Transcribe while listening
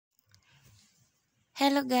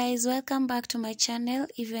Hello guys, welcome back to my channel.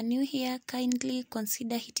 If you're new here, kindly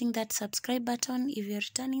consider hitting that subscribe button. If you're a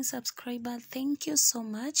returning subscriber, thank you so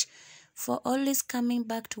much for always coming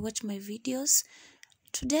back to watch my videos.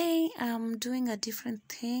 Today I'm doing a different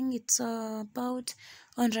thing. It's about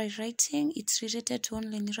online writing. It's related to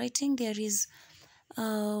online writing. There is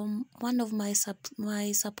one of my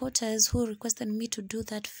supporters who requested me to do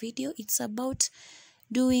that video. It's about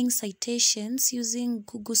doing citations using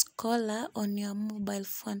Google Scholar on your mobile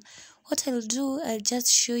phone. What I'll do, I'll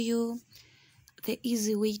just show you the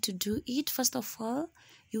easy way to do it. First of all,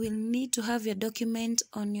 you will need to have your document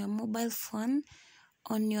on your mobile phone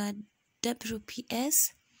on your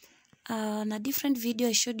WPS. On a different video,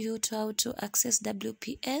 I showed you how to access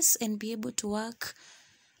WPS and be able to work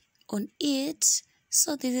on it.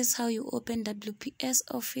 So this is how you open WPS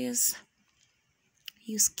Office.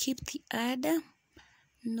 You skip the ad.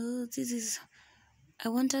 No, this is, I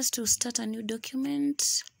want us to start a new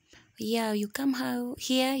document. Yeah, you come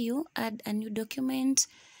here, you add a new document.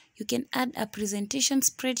 You can add a presentation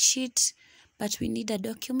spreadsheet, but we need a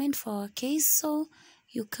document for our case. So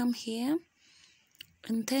you come here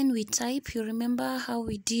and then we type. You remember how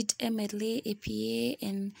we did MLA, APA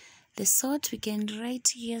and the sort. We can write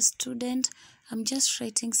here student. I'm just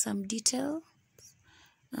writing some detail.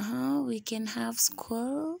 We can have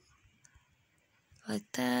school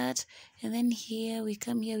like that, and then here we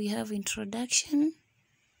come, here we have introduction,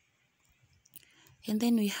 and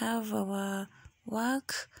then we have our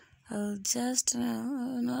work. I'll just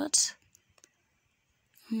not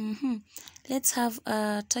let's have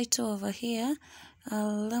a title over here.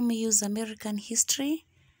 Let me use American history.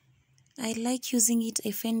 I like using it.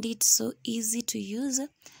 I find it so easy to use.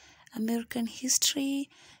 American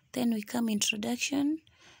history. Then we come introduction.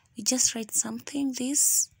 We just write something.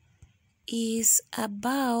 This is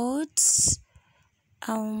about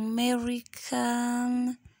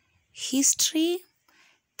American history.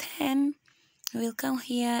 Then we'll come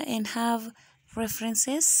here and have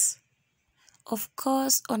references, of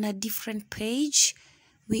course, on a different page.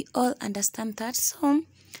 We all understand that. So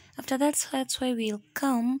after that, that's why we'll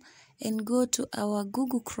come and go to our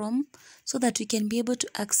Google Chrome so that we can be able to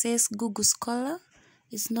access Google Scholar.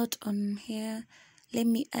 It's not on here. Let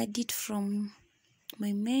me add it from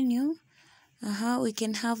my menu. We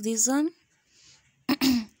can have this one.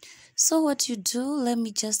 So what you do, let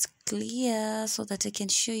me just clear so that I can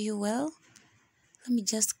show you well. Let me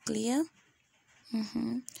just clear.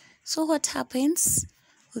 So what happens,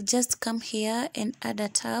 we'll just come here and add a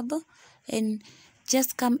tab and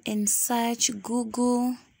just come and search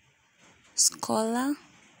Google Scholar.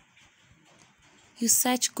 You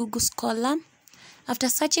search Google Scholar. After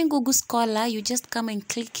searching Google Scholar, you just come and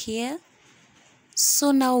click here.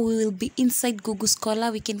 So now we will be inside Google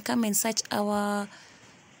Scholar. We can come and search our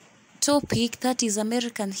topic, that is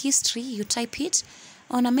American history. You type it.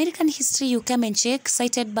 On American history, you come and check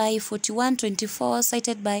cited by 4124,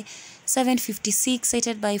 cited by 756,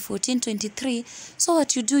 cited by 1423. So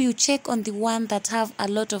what you do, you check on the one that have a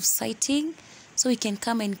lot of citing. So we can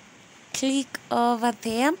come and click over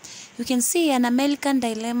there. You can see an American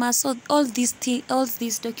dilemma. So all these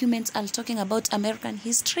documents are talking about American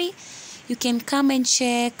history. You can come and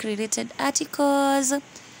check related articles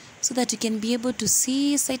so that you can be able to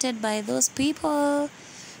see cited by those people.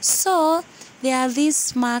 So there are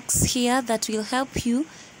these marks here that will help you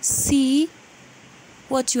see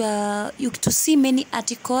what to see many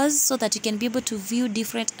articles so that you can be able to view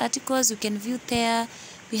different articles. You can view there.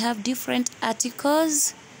 We have different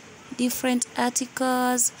articles.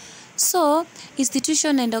 So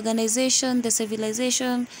institution and organization, the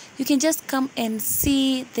civilization, you can just come and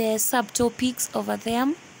see the subtopics over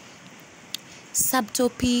there.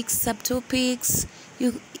 Subtopics.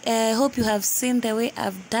 I hope you have seen the way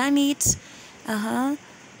I've done it.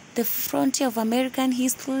 The frontier of American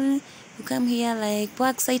history. You come here like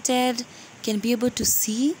work cited. You can be able to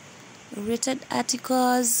see related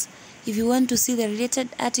articles. If you want to see the related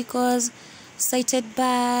articles cited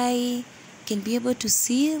by, you can be able to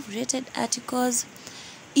see related articles.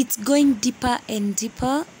 It's going deeper and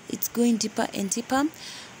deeper.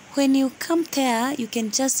 When you come there, you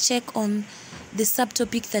can just check on the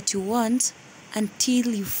subtopic that you want until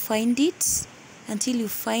you find it.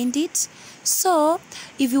 So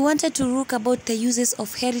if you wanted to look about the uses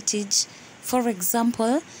of heritage, for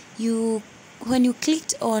example, when you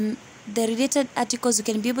clicked on the related articles, you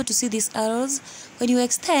can be able to see these arrows. When you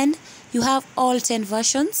extend, you have all 10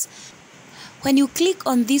 versions. When you click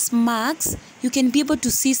on these marks, you can be able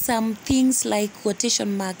to see some things like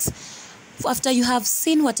quotation marks. After you have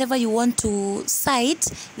seen whatever you want to cite,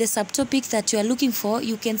 the subtopic that you are looking for,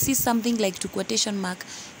 you can see something like to quotation mark.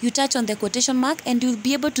 You touch on the quotation mark and you'll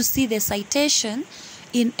be able to see the citation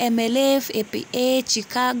in MLF, APA,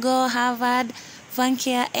 Chicago, Harvard,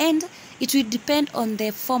 Vancouver, and it will depend on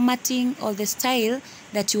the formatting or the style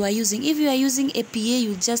that you are using. If you are using APA,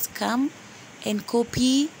 you just come and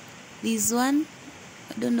copy this one.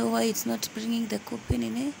 I don't know why it's not bringing the copy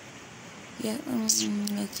in it. Yeah,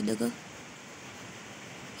 kidogo.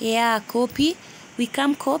 Yeah, copy. We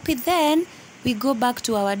come copy, then we go back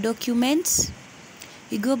to our document.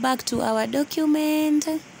 We go back to our document.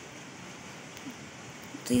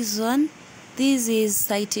 This one. This is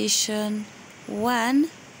citation 1.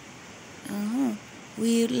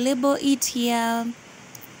 We label it here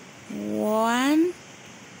 1.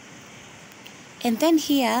 And then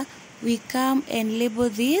here we come and label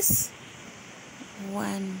this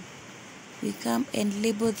 1. We come and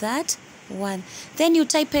label that 1. Then you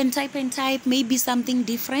type and type maybe something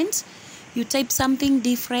different. You type something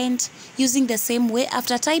different using the same way.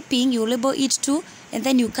 After typing, you label it 2, and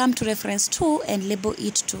then you come to reference 2 and label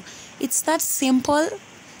it 2. It's that simple,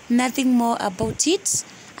 nothing more about it.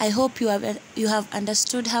 I hope you have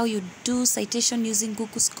understood how you do citation using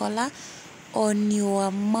Google Scholar on your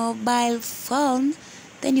mobile phone.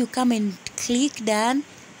 Then you come and click done,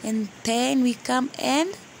 and then we come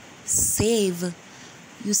and save.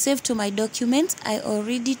 You save to my document. I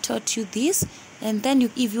already taught you this. And then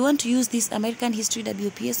if you want to use this American History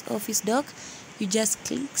WPS Office doc, you just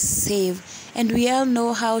click save. And we all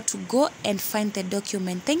know how to go and find the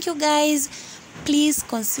document. Thank you guys. Please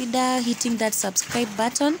consider hitting that subscribe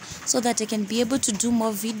button so that I can be able to do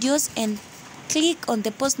more videos, and click on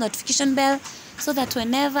the post notification bell so that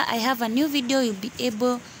whenever I have a new video, you'll be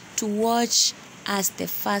able to watch as the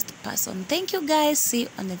first person. Thank you guys. See you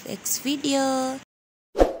on the next video.